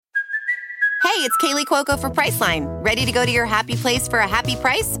Hey, it's Kaylee Cuoco for Priceline. Ready to go to your happy place for a happy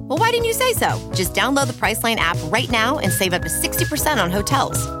price? Well, why didn't you say so? Just download the Priceline app right now and save up to 60% on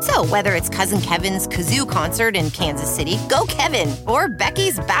hotels. So whether it's Cousin Kevin's Kazoo Concert in Kansas City, go Kevin, or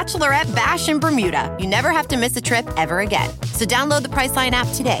Becky's Bachelorette Bash in Bermuda, you never have to miss a trip ever again. So download the Priceline app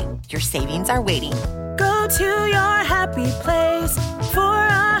today. Your savings are waiting. Go to your happy place for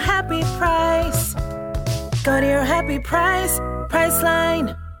a happy price. Go to your happy price,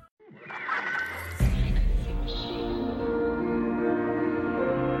 Priceline.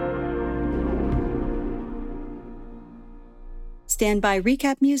 Stand by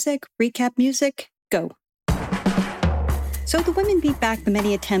recap music, go. So the women beat back the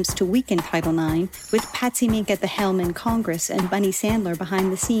many attempts to weaken Title IX, with Patsy Mink at the helm in Congress and Bunny Sandler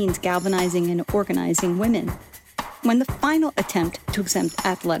behind the scenes galvanizing and organizing women. When the final attempt to exempt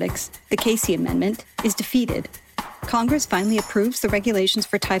athletics, the Casey Amendment, is defeated, Congress finally approves the regulations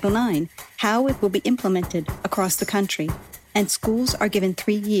for Title IX, how it will be implemented across the country, and schools are given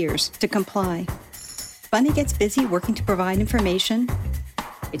 3 years to comply. Bunny gets busy working to provide information.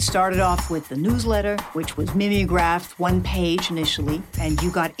 It started off with the newsletter, which was mimeographed 1 page initially, and you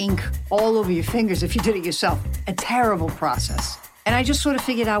got ink all over your fingers if you did it yourself. A terrible process. And I just sort of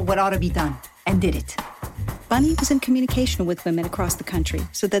figured out what ought to be done, and did it. Bunny was in communication with women across the country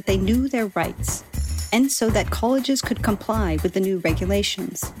so that they knew their rights, and so that colleges could comply with the new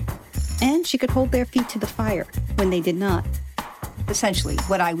regulations. And she could hold their feet to the fire when they did not. Essentially,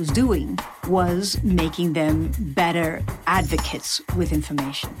 what I was doing was making them better advocates with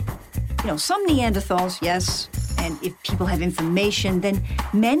information. You know, some Neanderthals, yes, and if people have information, then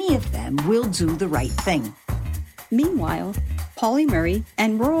many of them will do the right thing. Meanwhile, Pauli Murray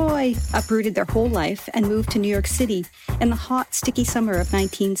and Roy uprooted their whole life and moved to New York City in the hot, sticky summer of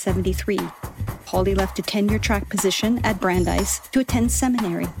 1973. Pauli left a tenure-track position at Brandeis to attend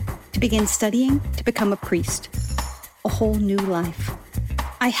seminary, to begin studying to become a priest. A whole new life.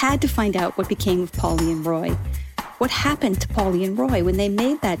 I had to find out what became of Pauli and Roy. What happened to Pauli and Roy when they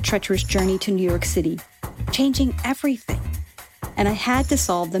made that treacherous journey to New York City, changing everything. And I had to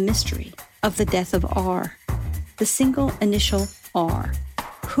solve the mystery of the death of R, the single initial R.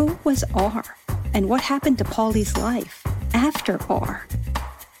 Who was R? And what happened to Pauli's life after R?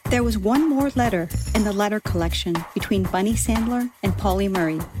 There was one more letter in the letter collection between Bunny Sandler and Pauli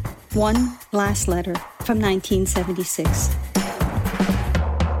Murray. One last letter from 1976.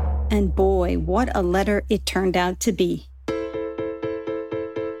 And boy, what a letter it turned out to be.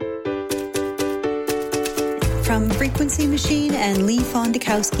 From Frequency Machine and Lee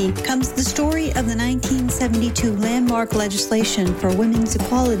Fondakowski comes the story of the 1972 landmark legislation for women's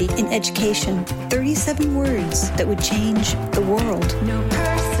equality in education. 37 words that would change the world. No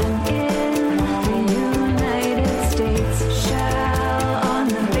person in the United States shall, on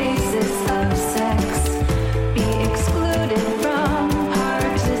the basis of sex, be excluded from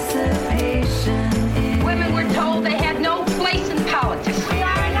participation in... Women were told they had no place in politics. We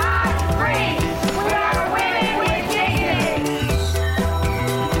are not free. We are women with dignity.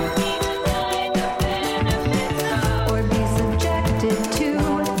 Or be subjected to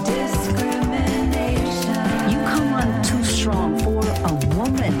discrimination. You come on too strong for a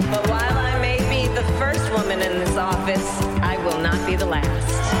woman. But while I may be the first woman in this office, I will not be the last.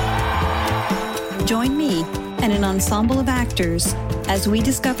 Join me and an ensemble of actors as we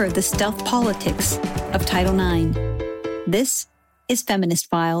discover the stealth politics of Title IX. This is Feminist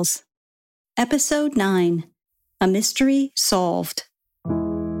Files. Episode 9, A Mystery Solved.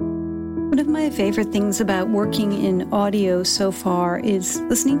 One of my favorite things about working in audio so far is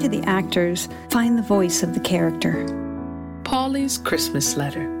listening to the actors find the voice of the character. Pauli's Christmas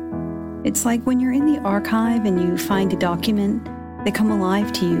letter. It's like when you're in the archive and you find a document, they come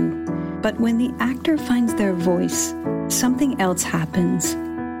alive to you. But when the actor finds their voice, something else happens.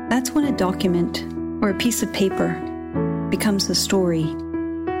 That's when a document or a piece of paper becomes a story.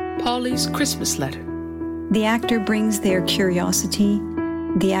 Pauli's Christmas letter. The actor brings their curiosity.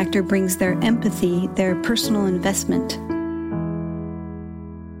 The actor brings their empathy, their personal investment.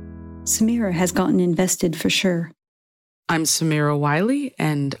 Samira has gotten invested for sure. I'm Samira Wiley,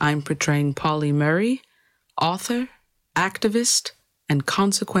 and I'm portraying Pauli Murray, author, activist, and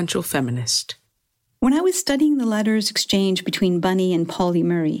consequential feminist. When I was studying the letters exchanged between Bunny and Pauli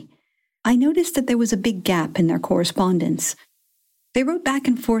Murray, I noticed that there was a big gap in their correspondence. They wrote back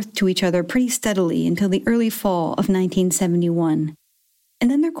and forth to each other pretty steadily until the early fall of 1971.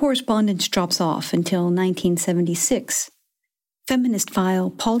 And then their correspondence drops off until 1976. Feminist File,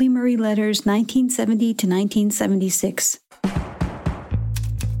 Pauli Murray Letters, 1970 to 1976.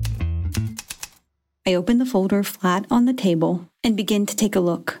 I open the folder flat on the table and begin to take a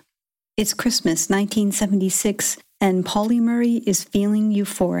look. It's Christmas 1976, and Pauli Murray is feeling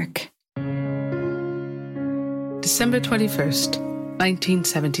euphoric. December 21st,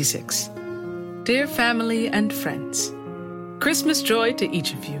 1976. Dear family and friends, Christmas joy to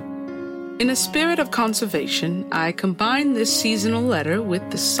each of you. In a spirit of conservation, I combine this seasonal letter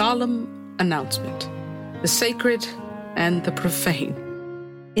with the solemn announcement, the sacred and the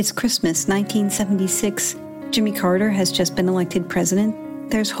profane. It's Christmas 1976. Jimmy Carter has just been elected president.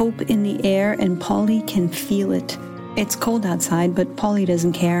 There's hope in the air, and Pauli can feel it. It's cold outside, but Pauli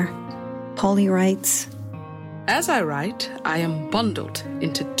doesn't care. Pauli writes, As I write, I am bundled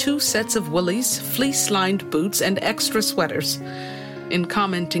into 2 sets of Woolies, fleece-lined boots, and extra sweaters. In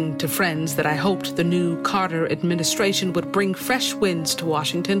commenting to friends that I hoped the new Carter administration would bring fresh winds to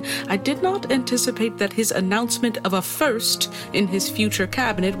Washington, I did not anticipate that his announcement of a first in his future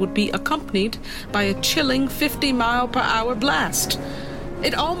cabinet would be accompanied by a chilling 50-mile-per-hour blast.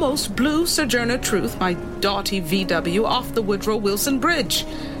 It almost blew Sojourner Truth, my doughty VW, off the Woodrow Wilson Bridge.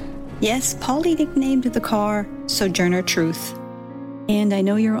 Yes, Pauli nicknamed the car Sojourner Truth. And I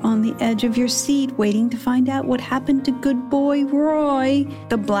know you're on the edge of your seat waiting to find out what happened to good boy Roy,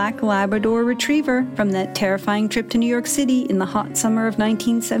 the black Labrador retriever from that terrifying trip to New York City in the hot summer of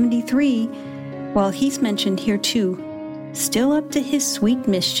 1973. Well, he's mentioned here too, still up to his sweet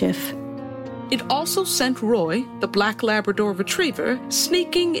mischief. It also sent Roy, the black Labrador retriever,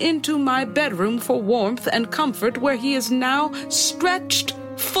 sneaking into my bedroom for warmth and comfort, where he is now stretched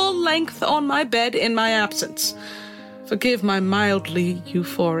full length on my bed in my absence. Forgive my mildly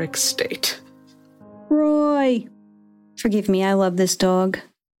euphoric state. Roy! Forgive me, I love this dog.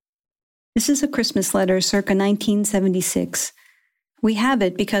 This is a Christmas letter circa 1976. We have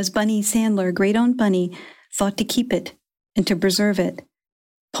it because Bunny Sandler, great Aunt Bunny, thought to keep it and to preserve it.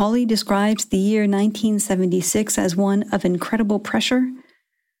 Pauli describes the year 1976 as one of incredible pressure,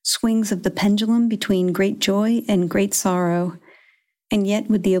 swings of the pendulum between great joy and great sorrow. And yet,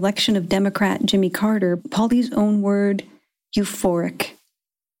 with the election of Democrat Jimmy Carter, Pauli's own word, euphoric.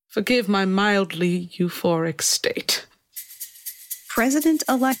 Forgive my mildly euphoric state.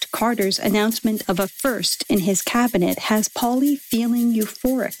 President-elect Carter's announcement of a first in his cabinet has Pauli feeling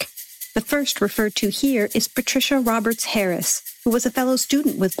euphoric. The first referred to here is Patricia Roberts Harris, who was a fellow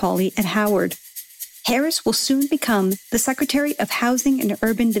student with Pauli at Howard. Harris will soon become the Secretary of Housing and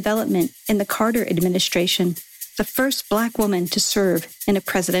Urban Development in the Carter administration, the first black woman to serve in a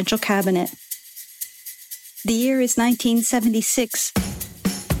presidential cabinet. The year is 1976.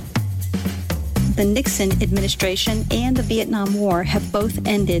 The Nixon administration and the Vietnam War have both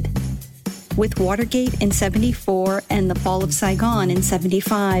ended, with Watergate in 74 and the fall of Saigon in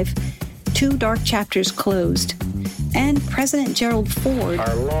 75. 2 dark chapters closed. And President Gerald Ford,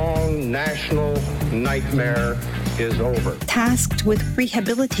 our long national nightmare is over. Tasked with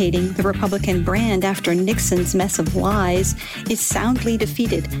rehabilitating the Republican brand after Nixon's mess of lies, is soundly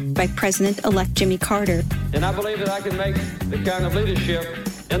defeated by President-elect Jimmy Carter. And I believe that I can make the kind of leadership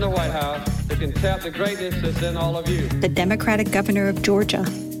in the White House that can tap the greatness that's in all of you. The Democratic governor of Georgia.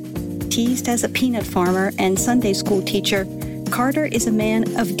 Teased as a peanut farmer and Sunday school teacher, Carter is a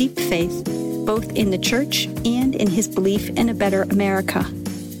man of deep faith, both in the church and in his belief in a better America.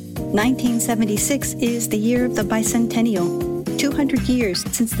 1976 is the year of the bicentennial, 200 years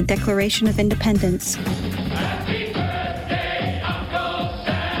since the Declaration of Independence. Happy birthday, Uncle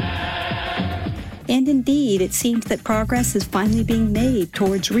Sam! And indeed, it seems that progress is finally being made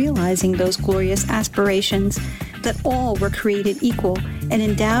towards realizing those glorious aspirations that all were created equal and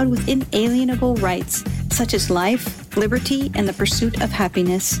endowed with inalienable rights, such as life, liberty, and the pursuit of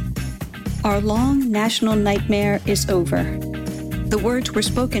happiness. Our long national nightmare is over. The words were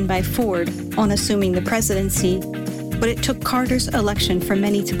spoken by Ford on assuming the presidency, but it took Carter's election for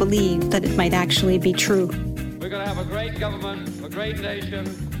many to believe that it might actually be true. We're going to have a great government, a great nation,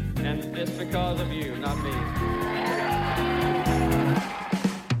 and it's because of you, not me.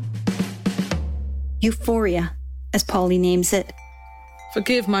 Euphoria, as Pauli names it.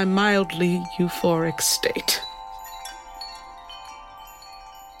 Forgive my mildly euphoric state.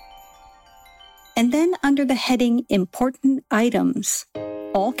 And then under the heading Important Items,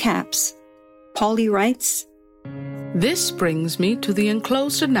 all caps, Pauli writes, This brings me to the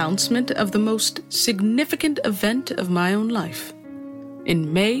enclosed announcement of the most significant event of my own life.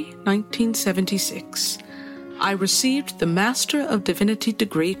 In May 1976, I received the Master of Divinity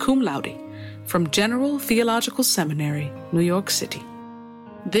degree cum laude from General Theological Seminary, New York City.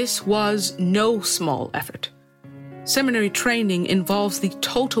 This was no small effort. Seminary training involves the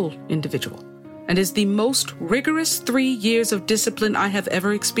total individual, and is the most rigorous 3 years of discipline I have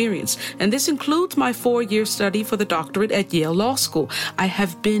ever experienced. And this includes my 4-year study for the doctorate at Yale Law School. I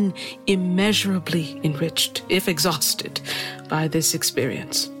have been immeasurably enriched, if exhausted, by this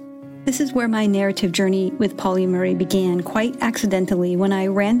experience. This is where my narrative journey with Pauli Murray began quite accidentally when I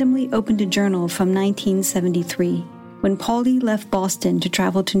randomly opened a journal from 1973, when Pauli left Boston to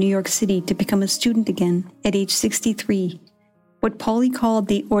travel to New York City to become a student again at age 63, what Pauli called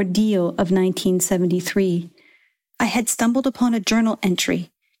the ordeal of 1973. I had stumbled upon a journal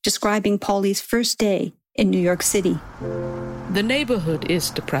entry describing Pauli's first day in New York City. The neighborhood is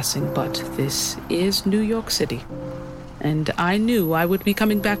depressing, but this is New York City. And I knew I would be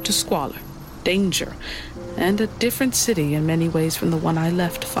coming back to squalor, danger, and a different city in many ways from the one I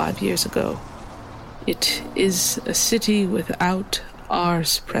left 5 years ago. It is a city without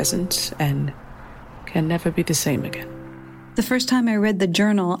R's presence and can never be the same again. The first time I read the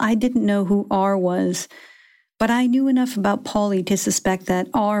journal, I didn't know who R was, but I knew enough about Pauli to suspect that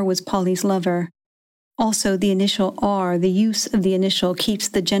R was Pauli's lover. Also, the initial R, the use of the initial, keeps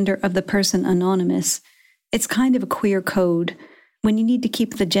the gender of the person anonymous. It's kind of a queer code when you need to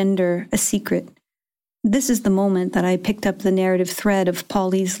keep the gender a secret. This is the moment that I picked up the narrative thread of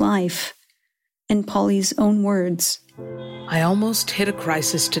Pauli's life. In Pauli's own words, I almost hit a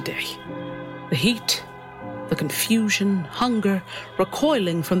crisis today. The heat, the confusion, hunger,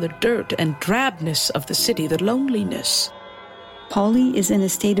 recoiling from the dirt and drabness of the city, the loneliness. Pauli is in a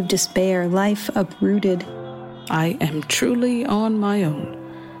state of despair, life uprooted. I am truly on my own.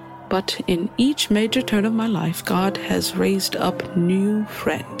 But in each major turn of my life, God has raised up new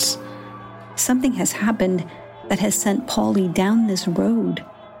friends. Something has happened that has sent Pauli down this road.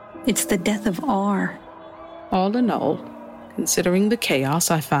 It's the death of R. All in all, considering the chaos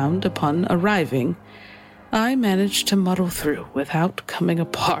I found upon arriving, I managed to muddle through without coming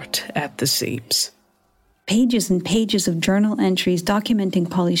apart at the seams. Pages and pages of journal entries documenting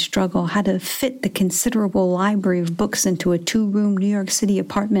Pauli's struggle, how to fit the considerable library of books into a 2-room New York City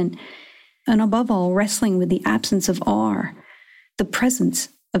apartment, and above all, wrestling with the absence of R, the presence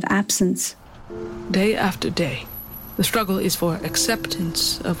of absence. Day after day, the struggle is for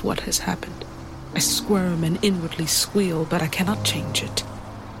acceptance of what has happened. I squirm and inwardly squeal, but I cannot change it.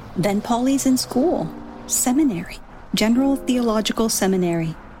 Then Pauli's in school, seminary, General Theological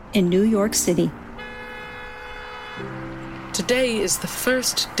Seminary in New York City. Today is the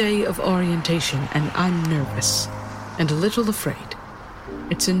first day of orientation, and I'm nervous and a little afraid.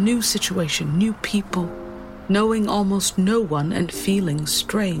 It's a new situation, new people, knowing almost no one and feeling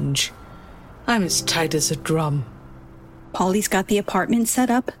strange. I'm as tight as a drum. Pauli's got the apartment set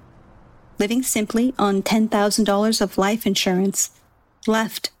up, living simply on $10,000 of life insurance,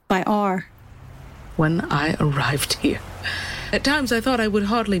 left by R. When I arrived here, at times I thought I would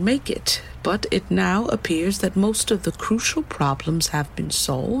hardly make it, but it now appears that most of the crucial problems have been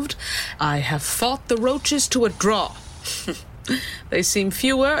solved. I have fought the roaches to a draw. They seem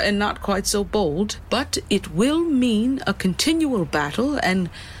fewer and not quite so bold, but it will mean a continual battle and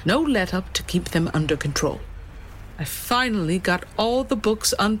no let-up to keep them under control. I finally got all the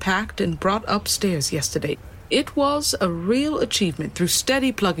books unpacked and brought upstairs yesterday. It was a real achievement through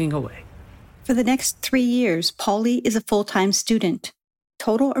steady plugging away. For the next 3 years, Pauli is a full-time student,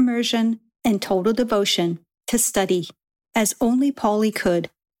 total immersion and total devotion to study, as only Pauli could.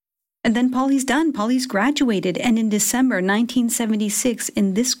 And then Pauli's done. Pauli's graduated, and in December 1976,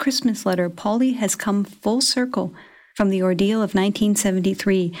 in this Christmas letter, Pauli has come full circle from the ordeal of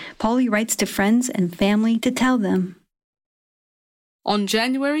 1973. Pauli writes to friends and family to tell them. On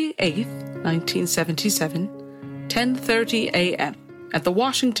January 8th, 1977, 10:30 a.m., at the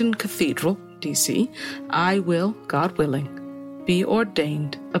Washington Cathedral, D.C., I will, God willing, be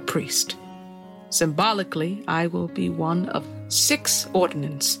ordained a priest. Symbolically, I will be one of 6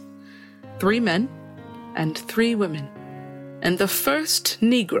 ordinands, 3 men and 3 women, and the first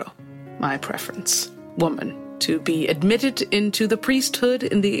Negro, my preference, woman, to be admitted into the priesthood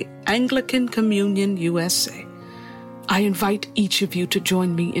in the Anglican Communion, USA. I invite each of you to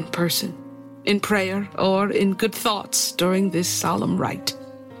join me in person, in prayer or in good thoughts during this solemn rite.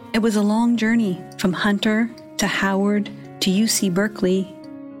 It was a long journey from Hunter to Howard to UC Berkeley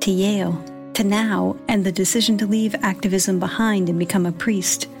to Yale to now, and the decision to leave activism behind and become a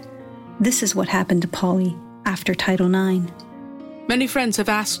priest. This is what happened to Pauli after Title IX. Many friends have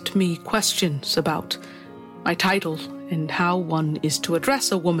asked me questions about my title and how one is to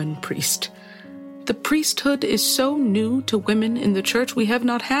address a woman priest. The priesthood is so new to women in the church, we have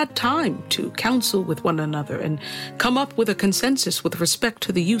not had time to counsel with one another and come up with a consensus with respect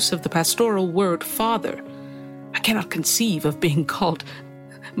to the use of the pastoral word father. I cannot conceive of being called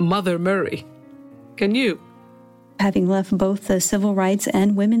Mother Murray. Can you? Having left both the civil rights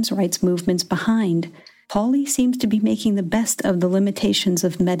and women's rights movements behind, Pauli seems to be making the best of the limitations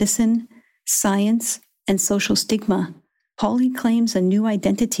of medicine, science, and social stigma. Pauli claims a new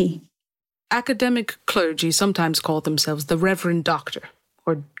identity. Academic clergy sometimes call themselves the Reverend Doctor,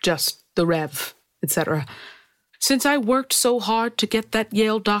 or just the Rev, etc. Since I worked so hard to get that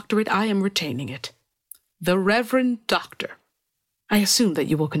Yale doctorate, I am retaining it. The Reverend Doctor. I assume that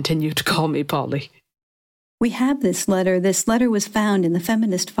you will continue to call me Pauli. We have this letter. This letter was found in the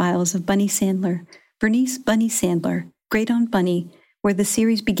feminist files of Bunny Sandler, Bernice Bunny Sandler, Great Aunt Bunny, where the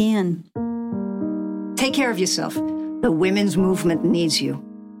series began. Take care of yourself. The women's movement needs you.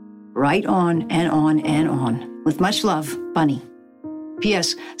 Write on and on and on. With much love, Bunny.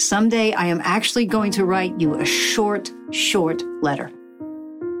 P.S. Someday I am actually going to write you a short letter.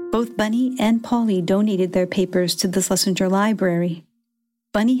 Both Bunny and Pauli donated their papers to the Schlesinger Library.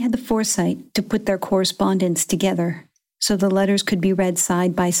 Bunny had the foresight to put their correspondence together so the letters could be read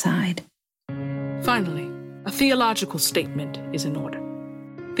side by side. Finally, a theological statement is in order.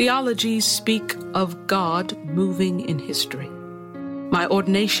 Theologies speak of God moving in history. My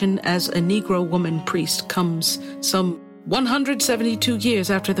ordination as a Negro woman priest comes some 172 years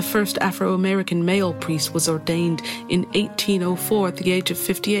after the first Afro-American male priest was ordained in 1804 at the age of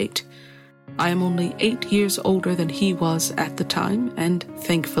 58. I am only 8 years older than he was at the time, and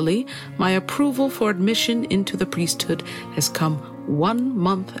thankfully, my approval for admission into the priesthood has come 1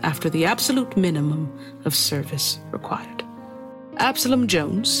 month after the absolute minimum of service required. Absalom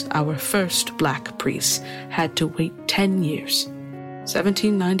Jones, our first black priest, had to wait 10 years,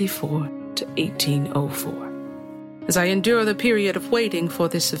 1794 to 1804. As I endure the period of waiting for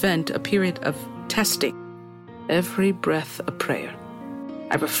this event, a period of testing, every breath a prayer,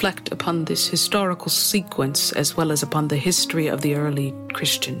 I reflect upon this historical sequence as well as upon the history of the early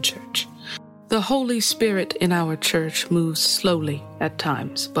Christian church. The Holy Spirit in our church moves slowly at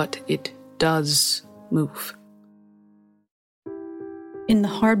times, but it does move. In the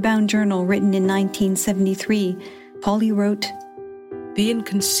hardbound journal written in 1973, Pauli wrote, "The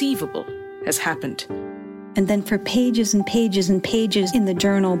inconceivable has happened." And then for pages and pages and pages in the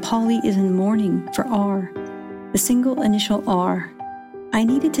journal, Pauli is in mourning for R, the single initial R. I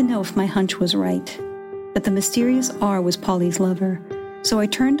needed to know if my hunch was right, that the mysterious R was Pauli's lover, so I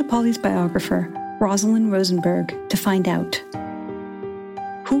turned to Pauli's biographer, Rosalind Rosenberg, to find out.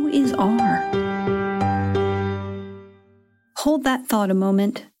 Who is R? Hold that thought a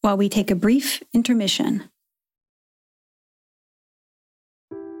moment while we take a brief intermission.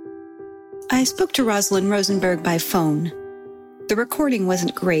 I spoke to Rosalind Rosenberg by phone. The recording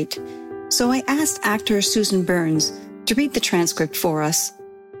wasn't great, so I asked actor Susan Burns to read the transcript for us.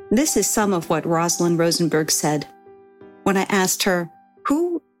 This is some of what Rosalind Rosenberg said when I asked her,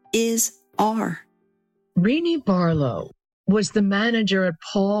 who is R? Renee Barlow was the manager at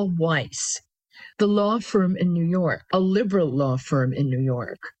Paul Weiss, the law firm in New York, a liberal law firm in New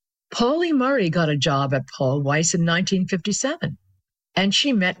York. Pauli Murray got a job at Paul Weiss in 1957, and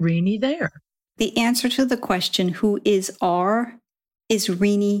she met Renee there. The answer to the question, who is R, is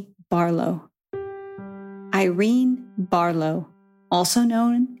Renee Barlow. Irene Barlow, also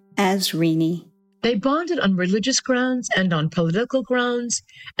known as Renee. They bonded on religious grounds and on political grounds,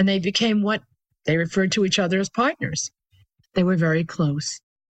 and they became what they referred to each other as partners. They were very close.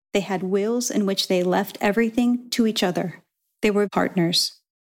 They had wills in which they left everything to each other. They were partners.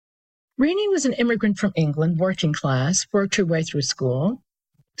 Renee was an immigrant from England, working class, worked her way through school.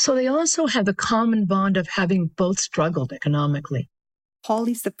 So they also had the common bond of having both struggled economically.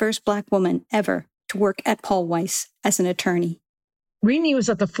 Pauli's the first Black woman ever to work at Paul Weiss as an attorney. Renee was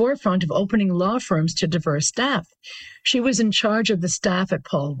at the forefront of opening law firms to diverse staff. She was in charge of the staff at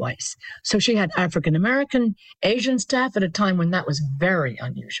Paul Weiss. So she had African American, Asian staff at a time when that was very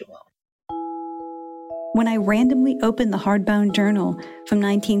unusual. When I randomly opened the hardbound journal from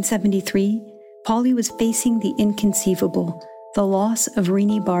 1973, Pauli was facing the inconceivable, the loss of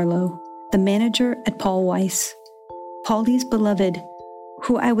Renee Barlow, the manager at Paul Weiss. Pauli's beloved,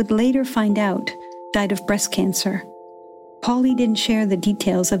 who I would later find out died of breast cancer. Pauli didn't share the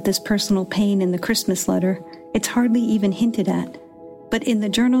details of this personal pain in the Christmas letter. It's hardly even hinted at. But in the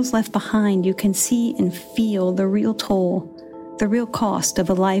journals left behind, you can see and feel the real toll, the real cost of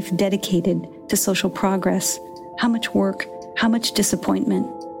a life dedicated to social progress. How much work, how much disappointment.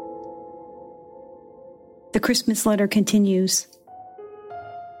 The Christmas letter continues.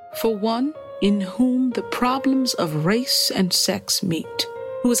 For one in whom the problems of race and sex meet,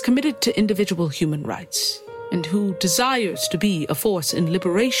 who is committed to individual human rights, and who desires to be a force in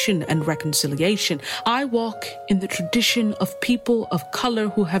liberation and reconciliation. I walk in the tradition of people of color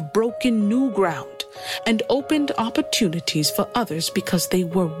who have broken new ground and opened opportunities for others because they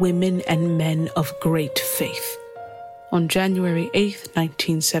were women and men of great faith. On January 8th,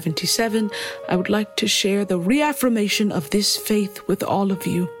 1977, I would like to share the reaffirmation of this faith with all of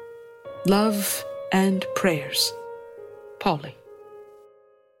you. Love and prayers. Polly.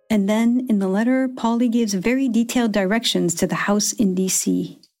 And then, in the letter, Polly gives very detailed directions to the house in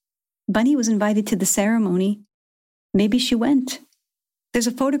D.C. Bunny was invited to the ceremony. Maybe she went. There's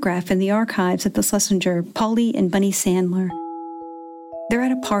a photograph in the archives at the Schlesinger, Polly and Bunny Sandler. They're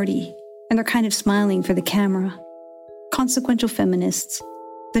at a party, and they're kind of smiling for the camera. Consequential feminists,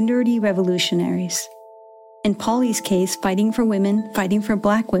 the nerdy revolutionaries. In Polly's case, fighting for women, fighting for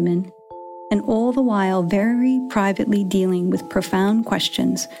Black women, and all the while very privately dealing with profound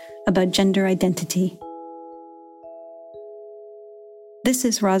questions about gender identity. This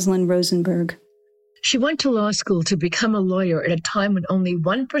is Rosalind Rosenberg. She went to law school to become a lawyer at a time when only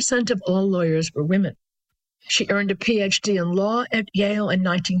 1% of all lawyers were women. She earned a PhD in law at Yale in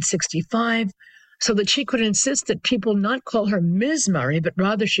 1965, so that she could insist that people not call her Ms. Murray, but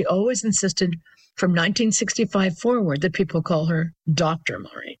rather she always insisted from 1965 forward that people call her Dr.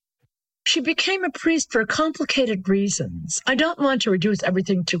 Murray. She became a priest for complicated reasons. I don't want to reduce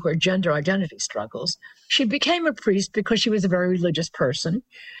everything to her gender identity struggles. She became a priest because she was a very religious person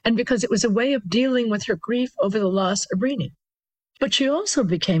and because it was a way of dealing with her grief over the loss of Renee. But she also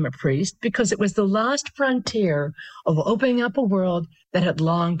became a priest because it was the last frontier of opening up a world that had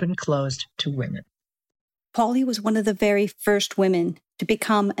long been closed to women. Polly was one of the very first women to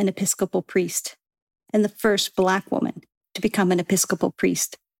become an Episcopal priest, and the first Black woman to become an Episcopal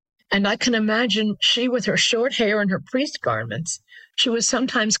priest. And I can imagine she, with her short hair and her priest garments, she was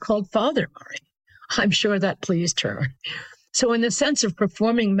sometimes called Father Murray. I'm sure that pleased her. So in the sense of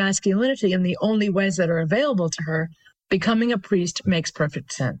performing masculinity in the only ways that are available to her, becoming a priest makes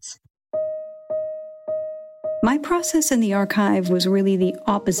perfect sense. My process in the archive was really the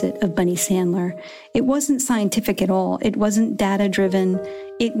opposite of Bunny Sandler. It wasn't scientific at all. It wasn't data-driven.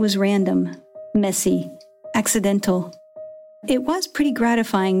 It was random, messy, accidental. It was pretty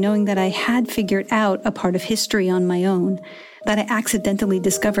gratifying knowing that I had figured out a part of history on my own, that I accidentally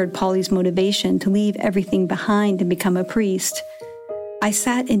discovered Polly's motivation to leave everything behind and become a priest. I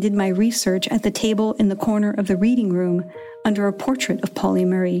sat and did my research at the table in the corner of the reading room under a portrait of Polly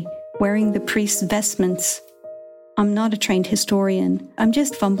Murray, wearing the priest's vestments. I'm not a trained historian. I'm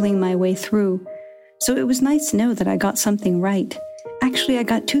just fumbling my way through. So it was nice to know that I got something right. Actually, I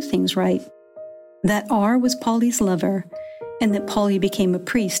got two things right. That R was Polly's lover, and that Polly became a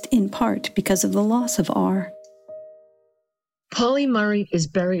priest in part because of the loss of R. Polly Murray is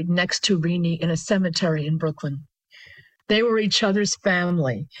buried next to Renee in a cemetery in Brooklyn. They were each other's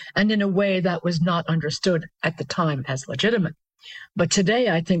family, and in a way that was not understood at the time as legitimate. But today,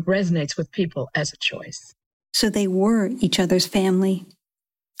 I think, resonates with people as a choice. So they were each other's family.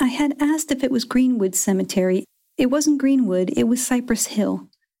 I had asked if it was Greenwood Cemetery. It wasn't Greenwood, it was Cypress Hill.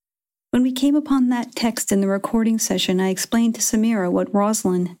 When we came upon that text in the recording session, I explained to Samira what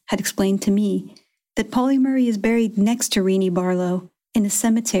Rosalind had explained to me, that Polly Murray is buried next to Renee Barlow in a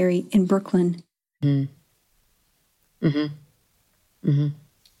cemetery in Brooklyn. They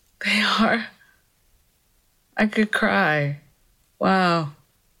are. I could cry. Wow.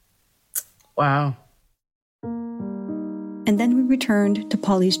 And then we returned to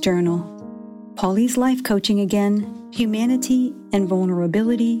Polly's journal. Polly's life coaching again, humanity and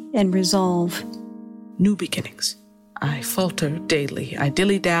vulnerability and resolve. New beginnings. I falter daily. I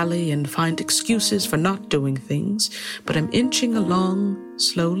dilly-dally and find excuses for not doing things, but I'm inching along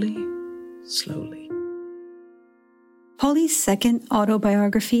slowly. Polly's second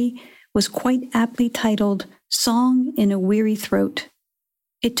autobiography was quite aptly titled Song in a Weary Throat.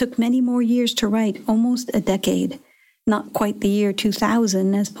 It took many more years to write, almost a decade. Not quite the year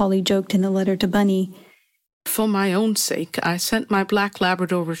 2000, as Polly joked in a letter to Bunny. For my own sake, I sent my black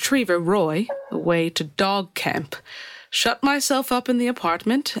Labrador retriever, Roy, away to dog camp, shut myself up in the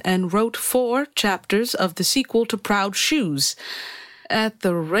apartment, and wrote 4 chapters of the sequel to Proud Shoes. At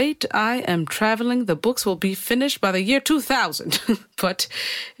the rate I am traveling, the books will be finished by the year 2000, but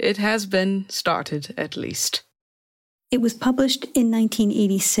it has been started at least. It was published in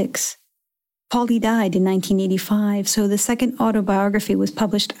 1986. Polly died in 1985, so the second autobiography was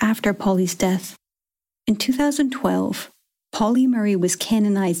published after Polly's death. In 2012, Polly Murray was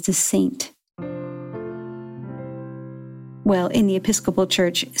canonized as saint. Well, in the Episcopal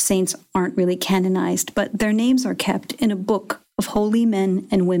Church, saints aren't really canonized, but their names are kept in a book of holy men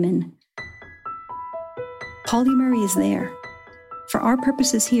and women. Pauli Murray is there. For our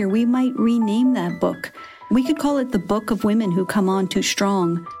purposes here, we might rename that book. We could call it The Book of Women Who Come On Too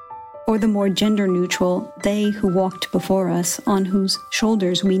Strong, or the more gender-neutral They Who Walked Before Us, on whose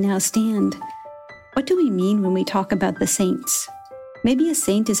shoulders we now stand. What do we mean when we talk about the saints? Maybe a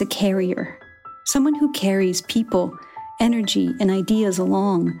saint is a carrier, someone who carries people, energy, and ideas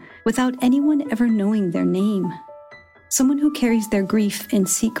along without anyone ever knowing their name. Someone who carries their grief in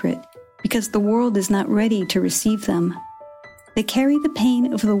secret because the world is not ready to receive them. They carry the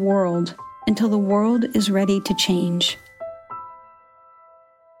pain of the world until the world is ready to change.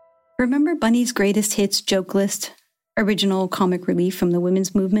 Remember Bunny's Greatest Hits joke list, original comic relief from the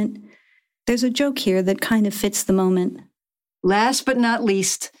women's movement? There's a joke here that kind of fits the moment. Last but not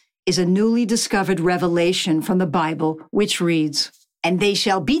least is a newly discovered revelation from the Bible, which reads, "And they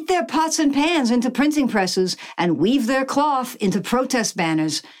shall beat their pots and pans into printing presses and weave their cloth into protest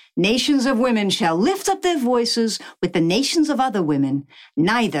banners. Nations of women shall lift up their voices with the nations of other women.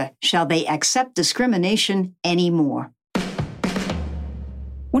 Neither shall they accept discrimination anymore."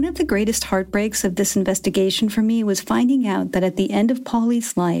 One of the greatest heartbreaks of this investigation for me was finding out that at the end of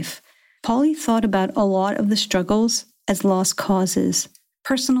Pauli's life, Pauli thought about a lot of the struggles as lost causes,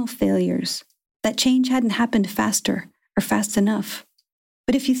 personal failures, that change hadn't happened faster or fast enough.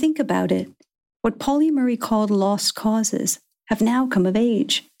 But if you think about it, what Pauli Murray called lost causes have now come of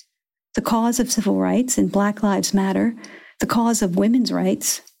age. The cause of civil rights in Black Lives Matter, the cause of women's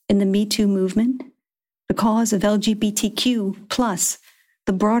rights in the Me Too movement, the cause of LGBTQ+,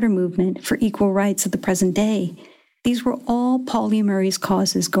 the broader movement for equal rights of the present day. These were all Pauli Murray's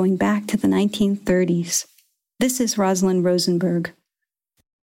causes going back to the 1930s. This is Rosalind Rosenberg.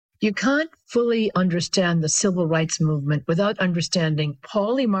 You can't fully understand the civil rights movement without understanding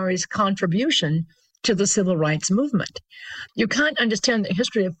Pauli Murray's contribution to the civil rights movement. You can't understand the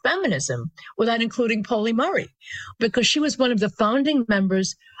history of feminism without including Pauli Murray, because she was one of the founding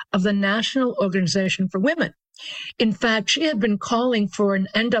members of the National Organization for Women. In fact, she had been calling for an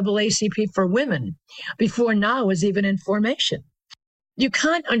NAACP for women before NOW was even in formation. You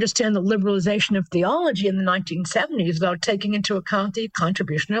can't understand the liberalization of theology in the 1970s without taking into account the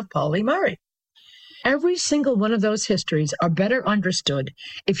contribution of Pauli Murray. Every single one of those histories are better understood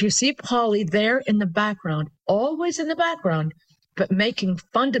if you see Pauli there in the background, always in the background, but making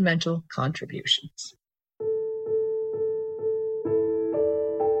fundamental contributions.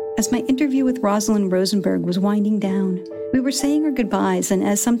 As my interview with Rosalind Rosenberg was winding down, we were saying our goodbyes, and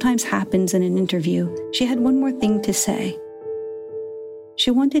as sometimes happens in an interview, she had one more thing to say.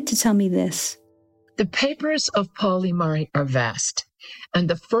 She wanted to tell me this. The papers of Pauli Murray are vast. And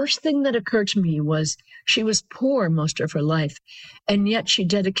the first thing that occurred to me was she was poor most of her life, and yet she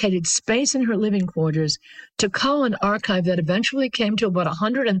dedicated space in her living quarters to cull an archive that eventually came to about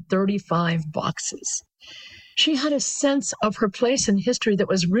 135 boxes. She had a sense of her place in history that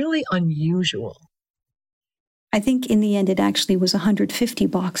was really unusual. I think in the end it actually was 150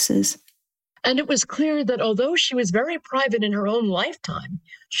 boxes. And it was clear that although she was very private in her own lifetime,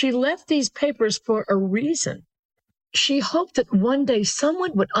 she left these papers for a reason. She hoped that one day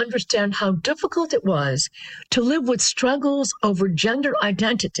someone would understand how difficult it was to live with struggles over gender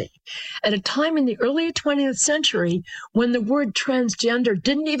identity at a time in the early 20th century when the word transgender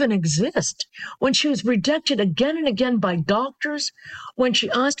didn't even exist, when she was rejected again and again by doctors, when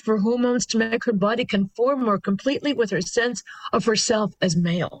she asked for hormones to make her body conform more completely with her sense of herself as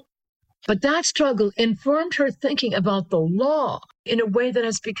male. But that struggle informed her thinking about the law in a way that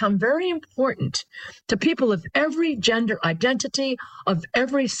has become very important to people of every gender identity, of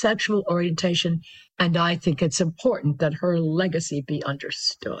every sexual orientation, and I think it's important that her legacy be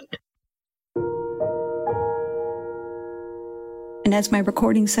understood. And as my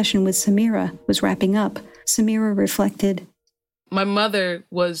recording session with Samira was wrapping up, Samira reflected, my mother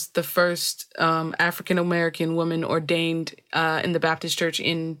was the first African-American woman ordained in the Baptist Church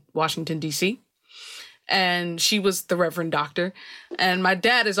in Washington, D.C., and she was the Reverend Doctor. And my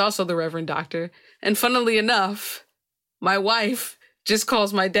dad is also the Reverend Doctor. And funnily enough, my wife just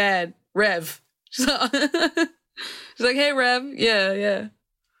calls my dad Rev. So she's like, hey, Rev. Yeah.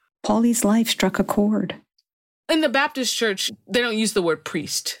 Pauli's life struck a chord. In the Baptist Church, they don't use the word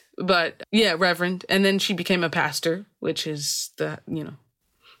priest. But yeah, Reverend. And then she became a pastor, which is the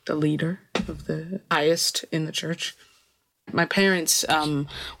leader of the highest in the church. My parents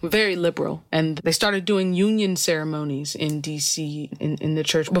were very liberal, and they started doing union ceremonies in D.C. in the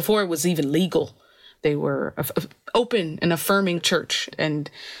church before it was even legal. They were open and affirming church and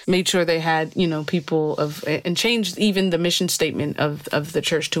made sure they had, people and changed even the mission statement of the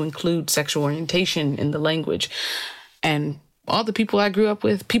church to include sexual orientation in the language. And all the people I grew up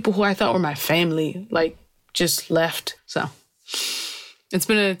with, people who I thought were my family, like just left. So it's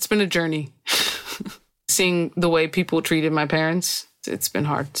been a journey. Seeing the way people treated my parents, it's been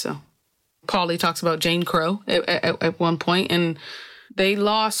hard. So Paulie talks about Jane Crow at one point, and they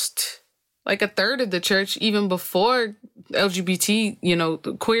lost like a third of the church even before LGBT,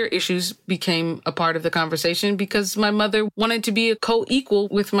 the queer issues became a part of the conversation, because my mother wanted to be a co-equal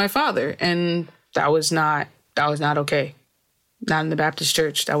with my father. And that was not okay. Not in the Baptist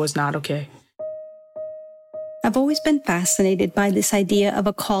church. That was not okay. I've always been fascinated by this idea of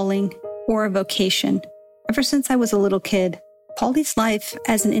a calling or a vocation. Ever since I was a little kid, Paulie's life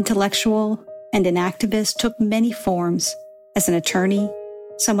as an intellectual and an activist took many forms. As an attorney,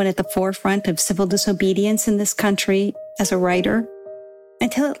 someone at the forefront of civil disobedience in this country, as a writer,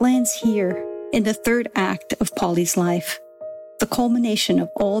 until it lands here in the third act of Paulie's life, the culmination of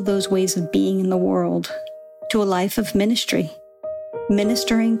all those ways of being in the world, to a life of ministry,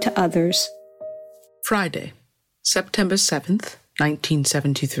 ministering to others. Friday, September 7th,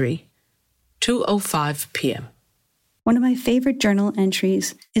 1973, 2:05 p.m. One of my favorite journal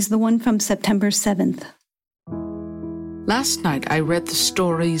entries is the one from September 7th. Last night I read the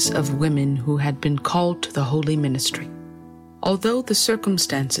stories of women who had been called to the holy ministry. Although the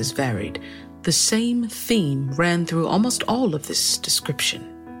circumstances varied, the same theme ran through almost all of this description: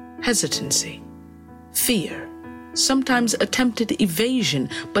 hesitancy, fear, sometimes attempted evasion,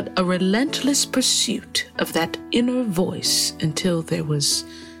 but a relentless pursuit of that inner voice until there was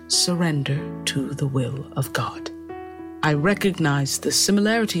surrender to the will of God. I recognized the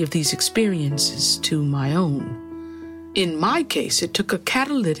similarity of these experiences to my own. In my case, it took a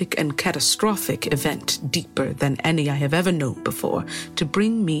catalytic and catastrophic event deeper than any I have ever known before to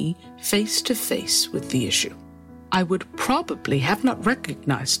bring me face to face with the issue. I would probably have not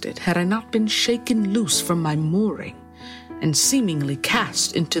recognized it had I not been shaken loose from my mooring and seemingly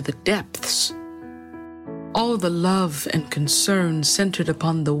cast into the depths. All the love and concern centered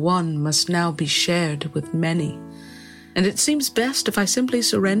upon the one must now be shared with many, and it seems best if I simply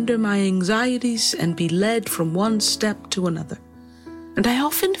surrender my anxieties and be led from one step to another. And I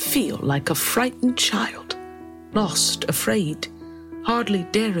often feel like a frightened child, lost, afraid, hardly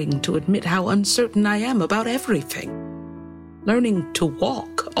daring to admit how uncertain I am about everything, learning to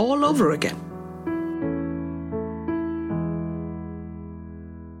walk all over again.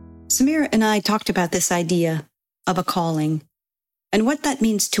 Samira and I talked about this idea of a calling and what that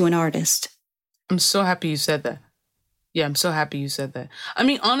means to an artist. I'm so happy you said that. Yeah, I'm so happy you said that. I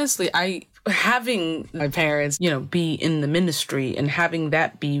mean, honestly, having my parents, be in the ministry and having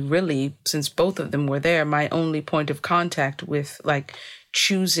that be really, since both of them were there, my only point of contact with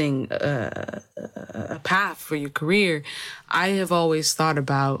choosing a path for your career, I have always thought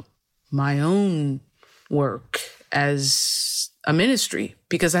about my own work as a ministry,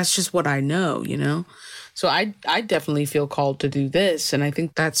 because that's just what I know, So I definitely feel called to do this, and I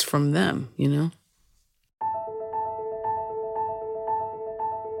think that's from them,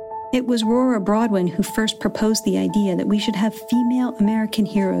 It was Rora Brodwin who first proposed the idea that we should have female American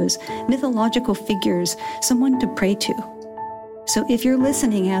heroes, mythological figures, someone to pray to. So if you're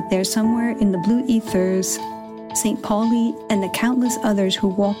listening out there somewhere in the blue ethers, St. Paulie and the countless others who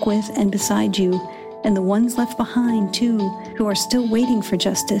walk with and beside you, and the ones left behind too, who are still waiting for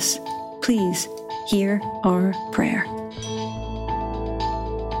justice, please hear our prayer.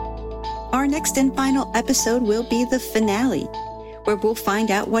 Our next and final episode will be the finale, where we'll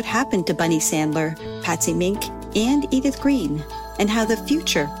find out what happened to Bunny Sandler, Patsy Mink, and Edith Green, and how the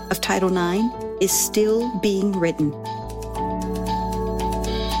future of Title IX is still being written.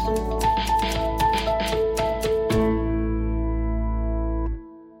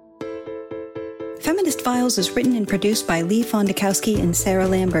 Feminist Files is written and produced by Lee Fondakowski and Sarah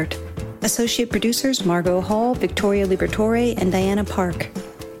Lambert. Associate producers Margot Hall, Victoria Liberatore, and Diana Park.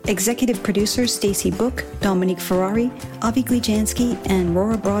 Executive producers Stacey Book, Dominique Ferrari, Avi Glijansky, and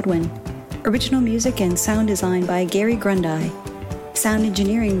Rora Brodwin. Original music and sound design by Gary Grundy. Sound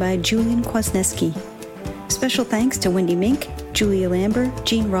engineering by Julian Kwasniewski. Special thanks to Wendy Mink, Julia Lambert,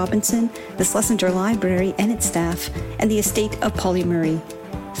 Jean Robinson, the Schlesinger Library and its staff, and the estate of Paulie Murray.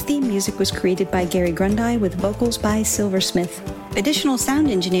 Theme music was created by Gary Grundy with vocals by Silversmith. Additional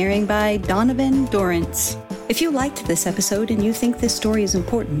sound engineering by Donovan Dorrance. If you liked this episode and you think this story is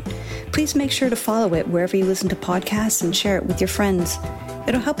important, please make sure to follow it wherever you listen to podcasts and share it with your friends.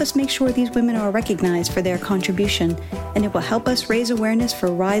 It'll help us make sure these women are recognized for their contribution, and it will help us raise awareness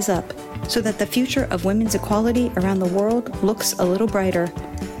for Rise Up, so that the future of women's equality around the world looks a little brighter.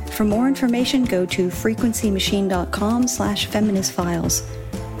 For more information, go to frequencymachine.com/feministfiles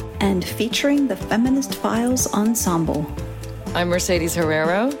and featuring the Feminist Files Ensemble. I'm Mercedes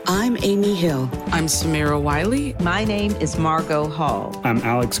Herrero. I'm Amy Hill. I'm Samira Wiley. My name is Margot Hall. I'm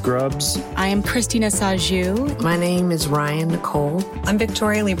Alex Grubbs. I am Christina Sajou. My name is Ryan Nicole. I'm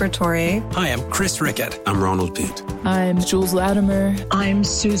Victoria Liberatore. Hi, I'm Chris Rickett. I'm Ronald Pete. I'm Jules Latimer. I'm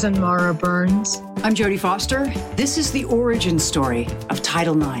Susan Mara Burns. I'm Jodie Foster. This is the origin story of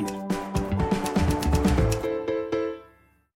Title IX.